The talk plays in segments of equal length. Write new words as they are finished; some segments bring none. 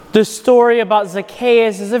The story about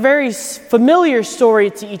Zacchaeus is a very familiar story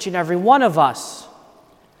to each and every one of us.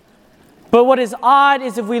 But what is odd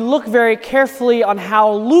is if we look very carefully on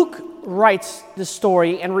how Luke writes the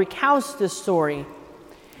story and recounts this story,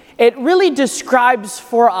 it really describes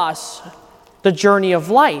for us the journey of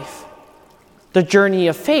life, the journey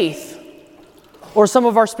of faith, or some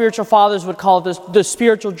of our spiritual fathers would call this the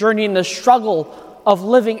spiritual journey and the struggle of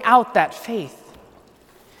living out that faith.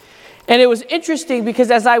 And it was interesting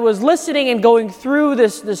because as I was listening and going through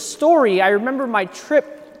this story, I remember my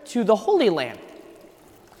trip to the Holy Land.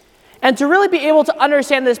 And to really be able to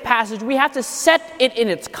understand this passage, we have to set it in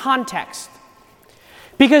its context.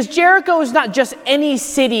 Because Jericho is not just any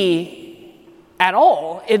city at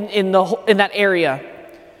all in that area.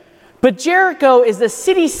 But Jericho is the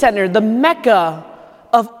city center, the Mecca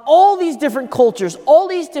of all these different cultures, all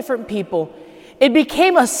these different people. It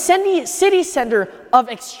became a city center of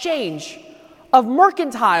exchange, of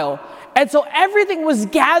mercantile. And so everything was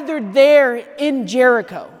gathered there in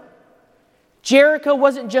Jericho. Jericho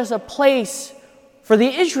wasn't just a place for the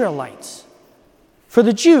Israelites, for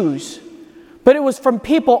the Jews, but it was from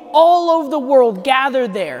people all over the world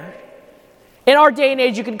gathered there. In our day and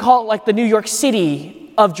age, you can call it like the New York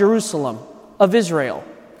City of Jerusalem, of Israel.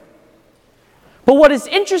 But what is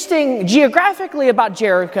interesting geographically about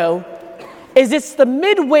Jericho is it's the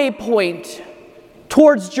midway point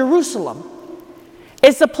towards Jerusalem.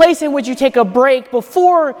 It's the place in which you take a break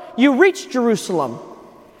before you reach Jerusalem.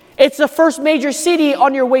 It's the first major city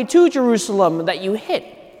on your way to Jerusalem that you hit.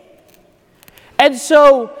 And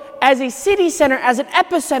so, as a city center, as an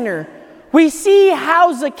epicenter, we see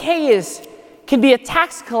how Zacchaeus can be a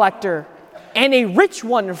tax collector and a rich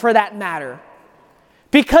one for that matter.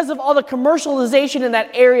 Because of all the commercialization in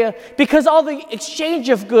that area, because all the exchange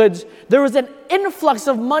of goods, there was an influx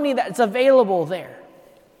of money that's available there.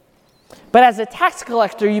 But as a tax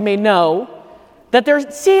collector, you may know that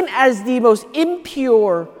they're seen as the most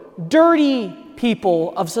impure, dirty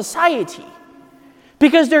people of society.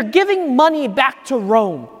 Because they're giving money back to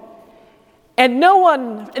Rome. And no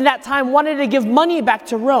one in that time wanted to give money back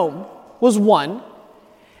to Rome, was one.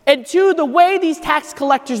 And two, the way these tax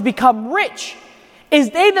collectors become rich is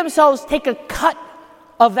they themselves take a cut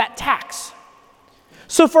of that tax.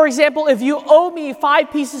 So for example, if you owe me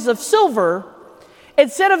 5 pieces of silver,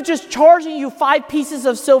 instead of just charging you 5 pieces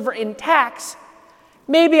of silver in tax,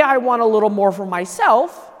 maybe I want a little more for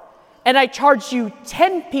myself, and I charge you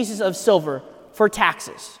 10 pieces of silver for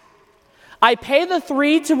taxes. I pay the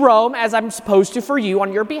 3 to Rome as I'm supposed to for you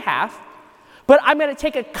on your behalf, but I'm going to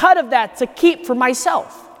take a cut of that to keep for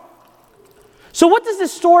myself. So what does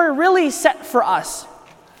this story really set for us?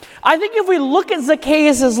 I think if we look at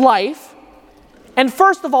Zacchaeus' life, and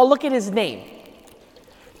first of all, look at his name.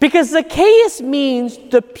 Because Zacchaeus means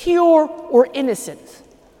the pure or innocent.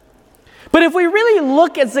 But if we really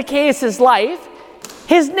look at Zacchaeus' life,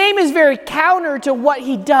 his name is very counter to what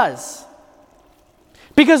he does.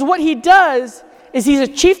 Because what he does is he's a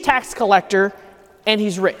chief tax collector and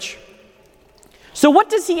he's rich. So what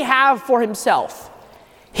does he have for himself?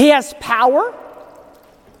 He has power,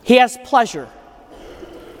 he has pleasure.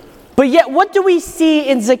 But yet what do we see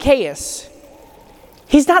in Zacchaeus?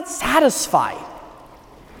 He's not satisfied.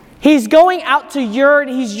 He's going out to yearn,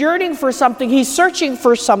 he's yearning for something, he's searching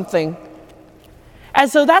for something. And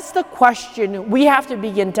so that's the question we have to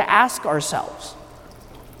begin to ask ourselves.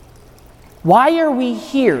 Why are we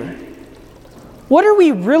here? What are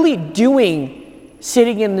we really doing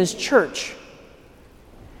sitting in this church?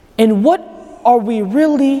 And what are we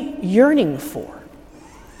really yearning for?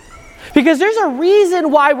 Because there's a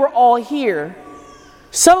reason why we're all here.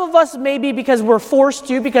 Some of us maybe because we're forced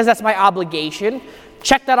to, because that's my obligation.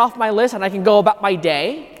 Check that off my list and I can go about my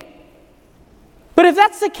day. But if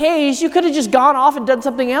that's the case, you could have just gone off and done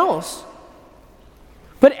something else.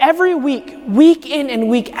 But every week, week in and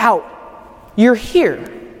week out, you're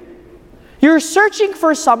here. You're searching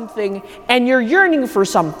for something and you're yearning for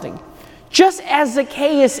something, just as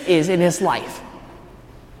Zacchaeus is in his life.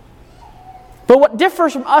 But what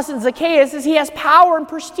differs from us and Zacchaeus is he has power and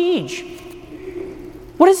prestige.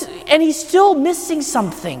 And he's still missing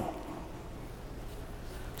something.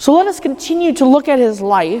 So let us continue to look at his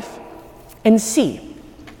life and see.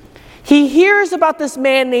 He hears about this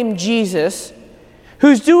man named Jesus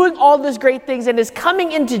who's doing all these great things and is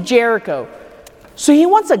coming into Jericho. So he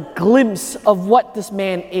wants a glimpse of what this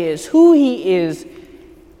man is, who he is,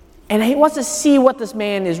 and he wants to see what this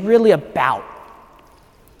man is really about.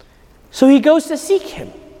 So he goes to seek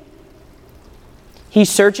him. He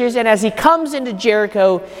searches, and as he comes into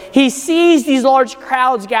Jericho, he sees these large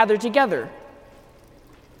crowds gathered together.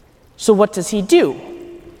 So what does he do?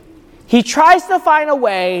 he tries to find a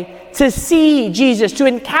way to see Jesus, to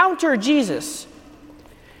encounter Jesus.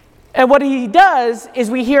 And what he does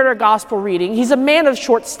is, we hear in our gospel reading, he's a man of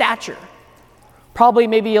short stature. Probably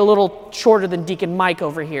maybe a little shorter than Deacon Mike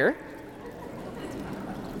over here.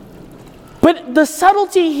 But the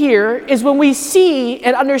subtlety here is when we see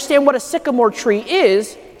and understand what a sycamore tree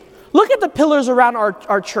is, look at the pillars around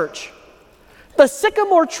our church. The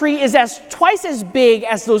sycamore tree is twice as big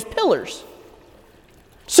as those pillars.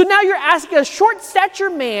 So now you're asking a short stature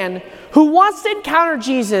man who wants to encounter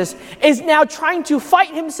Jesus is now trying to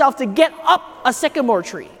fight himself to get up a sycamore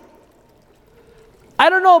tree. I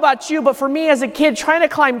don't know about you, but for me as a kid, trying to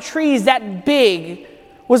climb trees that big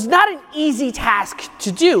was not an easy task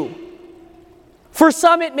to do. For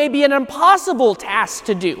some, it may be an impossible task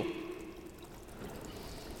to do.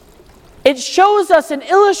 It shows us and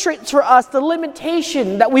illustrates for us the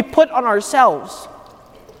limitation that we put on ourselves.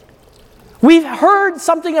 We've heard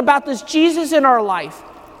something about this Jesus in our life.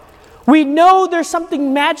 We know there's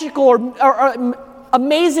something magical or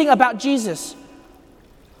amazing about Jesus.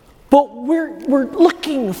 But we're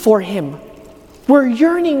looking for him. We're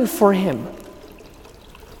yearning for him.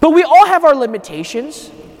 But we all have our limitations.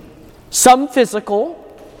 Some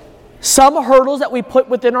physical, some hurdles that we put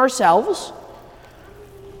within ourselves.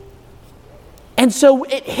 And so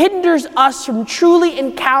it hinders us from truly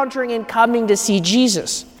encountering and coming to see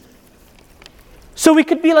Jesus. So we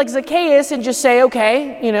could be like Zacchaeus and just say,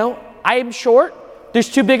 okay, I am short. There's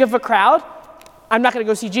too big of a crowd. I'm not going to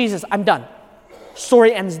go see Jesus. I'm done.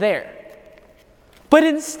 Story ends there. But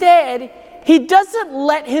instead, he doesn't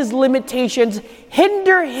let his limitations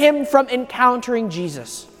hinder him from encountering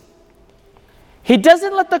Jesus. He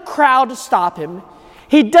doesn't let the crowd stop him.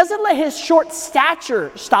 He doesn't let his short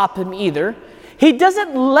stature stop him either. He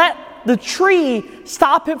doesn't let the tree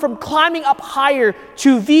stop him from climbing up higher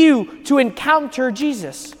to view, to encounter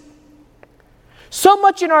Jesus. So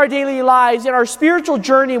much in our daily lives, in our spiritual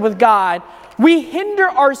journey with God, we hinder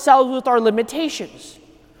ourselves with our limitations.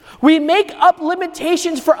 We make up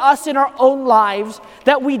limitations for us in our own lives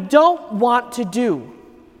that we don't want to do.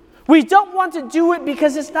 We don't want to do it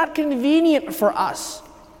because it's not convenient for us.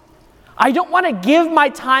 I don't want to give my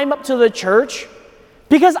time up to the church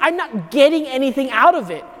because I'm not getting anything out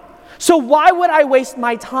of it. So why would I waste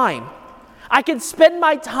my time? I could spend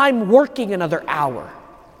my time working another hour.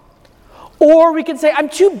 Or we can say, I'm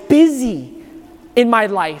too busy in my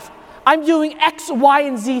life. I'm doing X, Y,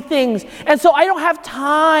 and Z things. And so I don't have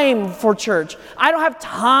time for church. I don't have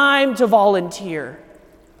time to volunteer.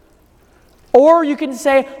 Or you can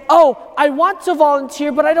say, oh, I want to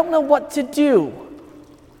volunteer, but I don't know what to do.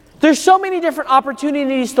 There's so many different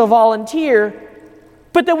opportunities to volunteer,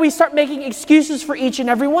 but then we start making excuses for each and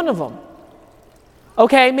every one of them.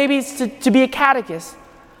 Okay, maybe it's to be a catechist.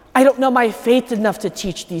 I don't know my faith enough to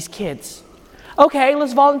teach these kids. Okay,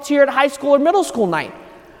 let's volunteer at high school or middle school night.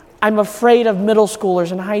 I'm afraid of middle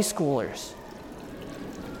schoolers and high schoolers.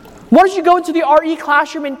 Why don't you go into the RE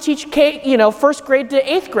classroom and teach first grade to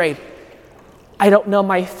 8th grade? I don't know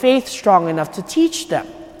my faith strong enough to teach them.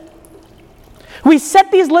 We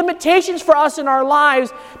set these limitations for us in our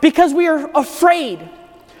lives because we are afraid.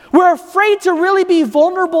 We're afraid to really be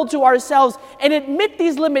vulnerable to ourselves and admit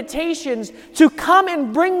these limitations to come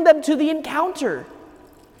and bring them to the encounter.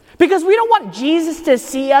 Because we don't want Jesus to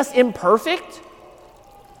see us imperfect.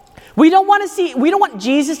 We don't want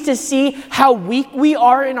Jesus to see how weak we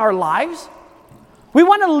are in our lives. We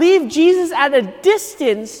want to leave Jesus at a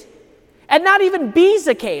distance and not even be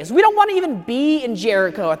Zacchaeus. We don't want to even be in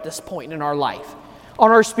Jericho at this point in our life,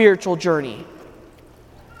 on our spiritual journey.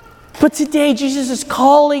 But today, Jesus is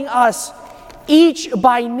calling us each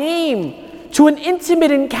by name to an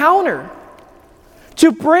intimate encounter,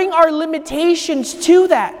 to bring our limitations to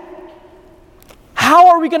that. How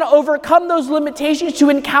are we going to overcome those limitations to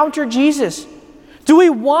encounter Jesus? Do we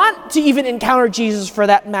want to even encounter Jesus for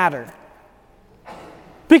that matter?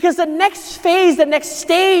 Because the next phase, the next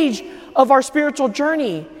stage of our spiritual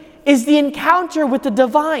journey is the encounter with the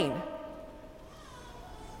divine.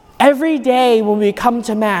 Every day when we come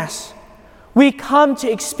to Mass, we come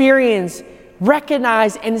to experience,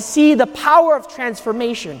 recognize, and see the power of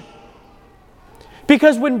transformation.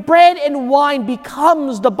 Because when bread and wine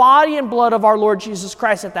becomes the body and blood of our Lord Jesus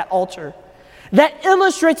Christ at that altar, that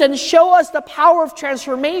illustrates and shows us the power of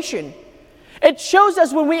transformation. It shows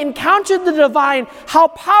us when we encounter the divine how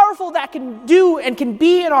powerful that can do and can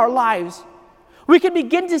be in our lives. We can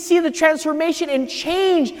begin to see the transformation and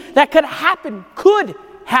change that could happen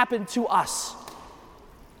to us.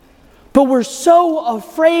 But we're so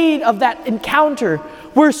afraid of that encounter.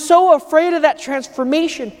 We're so afraid of that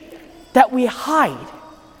transformation that we hide,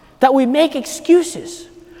 that we make excuses.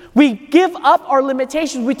 We give up our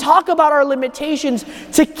limitations. We talk about our limitations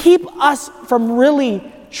to keep us from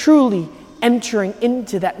really, truly entering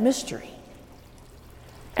into that mystery.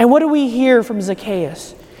 And what do we hear from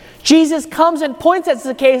Zacchaeus? Jesus comes and points at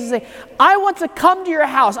Zacchaeus and says, I want to come to your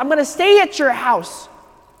house. I'm going to stay at your house.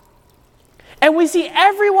 And we see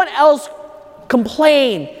everyone else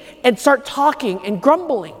complain and start talking and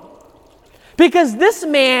grumbling. Because this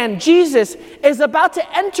man, Jesus, is about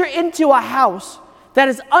to enter into a house that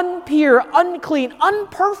is unpure, unclean,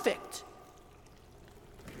 unperfect.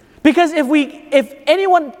 Because if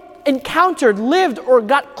anyone encountered, lived, or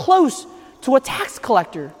got close to a tax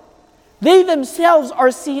collector, they themselves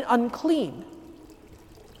are seen unclean.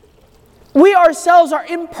 We ourselves are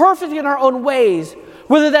imperfect in our own ways,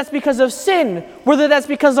 whether that's because of sin, whether that's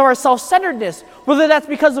because of our self-centeredness, whether that's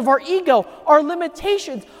because of our ego, our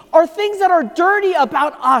limitations, or things that are dirty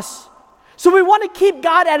about us. So we want to keep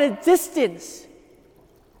God at a distance.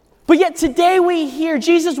 But yet today we hear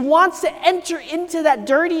Jesus wants to enter into that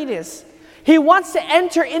dirtiness. He wants to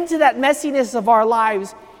enter into that messiness of our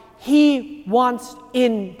lives. He wants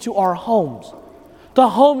into our homes, the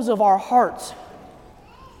homes of our hearts.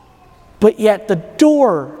 But yet the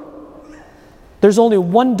door, there's only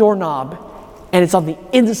one doorknob, and it's on the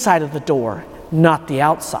inside of the door, not the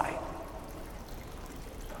outside.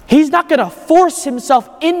 He's not going to force himself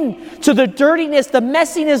into the dirtiness, the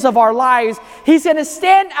messiness of our lives. He's going to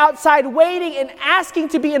stand outside waiting and asking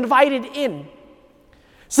to be invited in.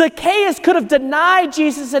 Zacchaeus could have denied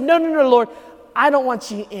Jesus and said, no, Lord, I don't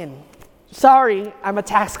want you in. Sorry, I'm a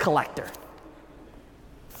tax collector.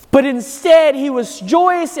 But instead, he was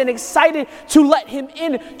joyous and excited to let him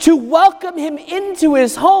in, to welcome him into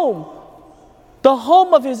his home. The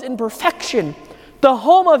home of his imperfection, the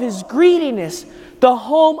home of his greediness, the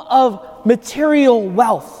home of material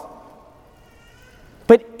wealth.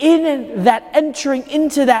 But in that entering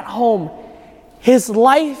into that home, his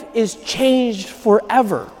life is changed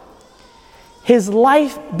forever. His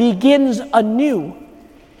life begins anew.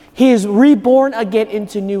 He is reborn again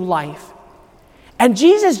into new life. And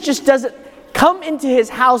Jesus just doesn't come into his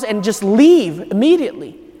house and just leave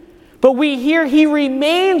immediately. But we hear he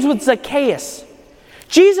remains with Zacchaeus.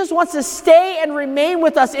 Jesus wants to stay and remain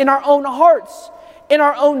with us in our own hearts, in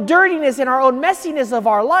our own dirtiness, in our own messiness of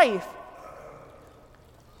our life.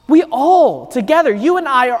 We all together, you and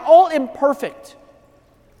I, are all imperfect.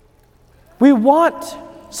 We want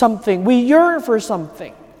something. We yearn for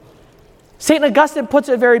something. St. Augustine puts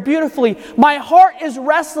it very beautifully. My heart is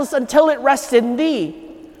restless until it rests in thee.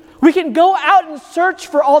 We can go out and search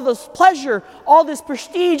for all this pleasure, all this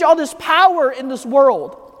prestige, all this power in this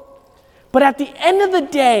world. But at the end of the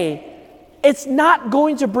day, it's not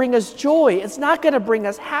going to bring us joy. It's not going to bring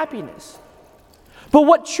us happiness. But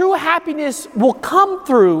what true happiness will come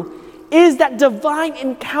through is that divine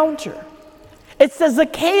encounter. It's the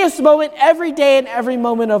Zacchaeus moment every day and every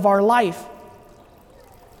moment of our life.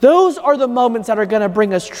 Those are the moments that are going to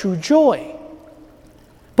bring us true joy.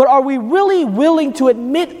 But are we really willing to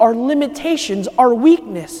admit our limitations, our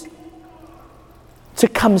weakness, to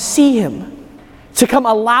come see him, to come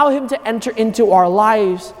allow him to enter into our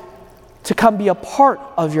lives, to come be a part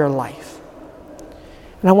of your life?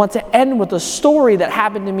 And I want to end with a story that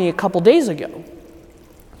happened to me a couple days ago.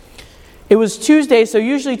 It was Tuesday, so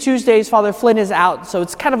usually Tuesdays Father Flynn is out, so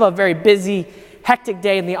it's kind of a very busy, hectic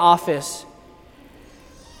day in the office.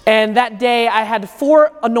 And that day I had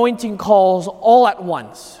 4 anointing calls all at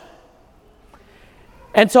once.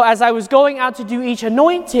 And so as I was going out to do each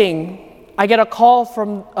anointing, I get a call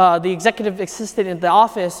from the executive assistant in the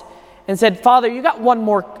office and said, Father, you got one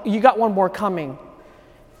more coming.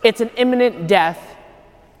 It's an imminent death,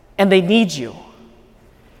 and they need you.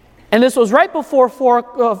 And this was right before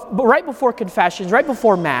confessions, right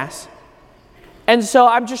before Mass. And so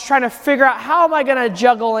I'm just trying to figure out, how am I going to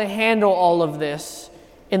juggle and handle all of this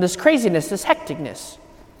in this craziness, this hecticness?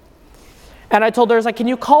 And I told her, I was like, can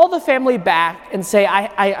you call the family back and say,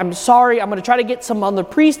 I'm sorry, I'm going to try to get some other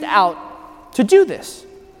priest out to do this.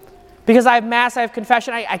 Because I have Mass, I have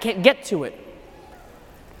confession, I can't get to it.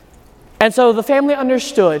 And so the family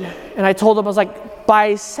understood, and I told them, I was like,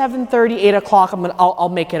 by 7:30, 8 o'clock, I'll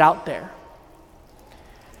make it out there.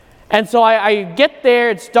 And so I get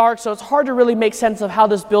there, it's dark, so it's hard to really make sense of how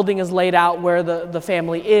this building is laid out, where the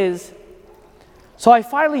family is. So I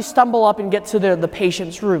finally stumble up and get to the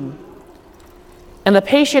patient's room. And the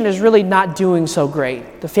patient is really not doing so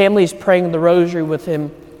great. The family is praying the rosary with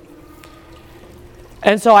him.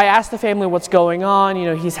 And so I asked the family what's going on. You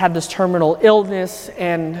know, he's had this terminal illness,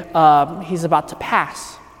 and he's about to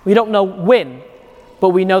pass. We don't know when, but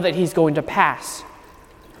we know that he's going to pass.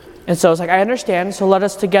 And so it's like, I understand, so let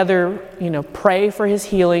us together, pray for his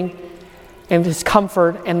healing and his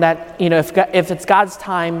comfort, and that, if it's God's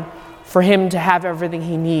time for him to have everything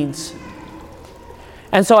he needs.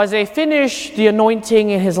 And so as they finish the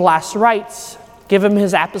anointing and his last rites, give him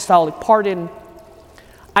his apostolic pardon,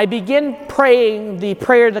 I begin praying the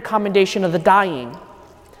prayer of the commendation of the dying,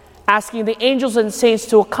 asking the angels and saints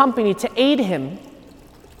to accompany, to aid him.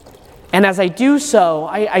 And as I do so,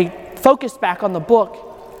 I focus back on the book,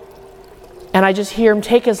 and I just hear him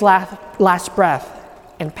take his last breath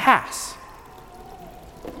and pass.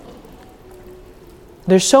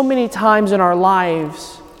 There's so many times in our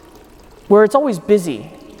lives where it's always busy.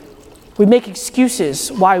 We make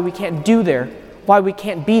excuses why we can't do there, why we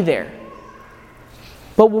can't be there.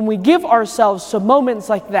 But when we give ourselves to moments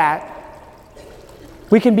like that,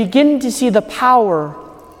 we can begin to see the power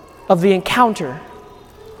of the encounter.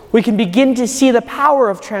 We can begin to see the power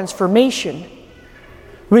of transformation.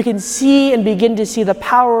 We can see and begin to see the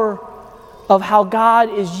power of how God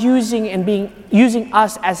is using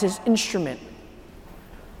us as his instrument.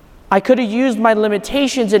 I could have used my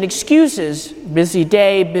limitations and excuses, busy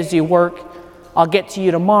day, busy work, I'll get to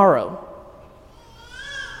you tomorrow.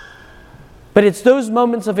 But it's those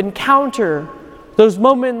moments of encounter, those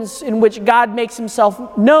moments in which God makes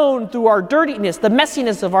himself known through our dirtiness, the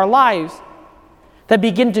messiness of our lives, that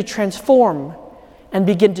begin to transform and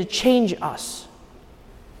begin to change us.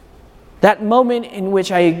 That moment in which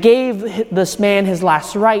I gave this man his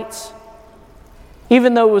last rites,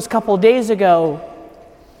 even though it was a couple days ago,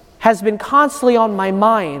 has been constantly on my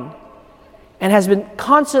mind and has been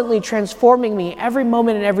constantly transforming me every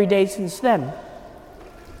moment and every day since then.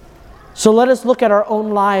 So let us look at our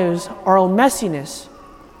own lives, our own messiness,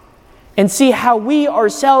 and see how we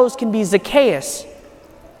ourselves can be Zacchaeus.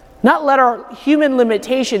 Not let our human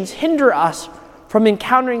limitations hinder us from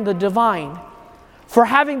encountering the divine, for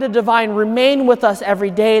having the divine remain with us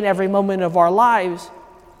every day and every moment of our lives,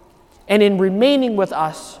 and in remaining with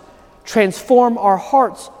us, transform our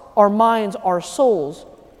hearts, our minds, our souls,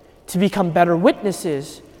 to become better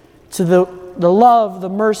witnesses to the love, the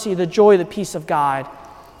mercy, the joy, the peace of God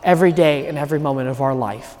every day and every moment of our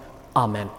life. Amen.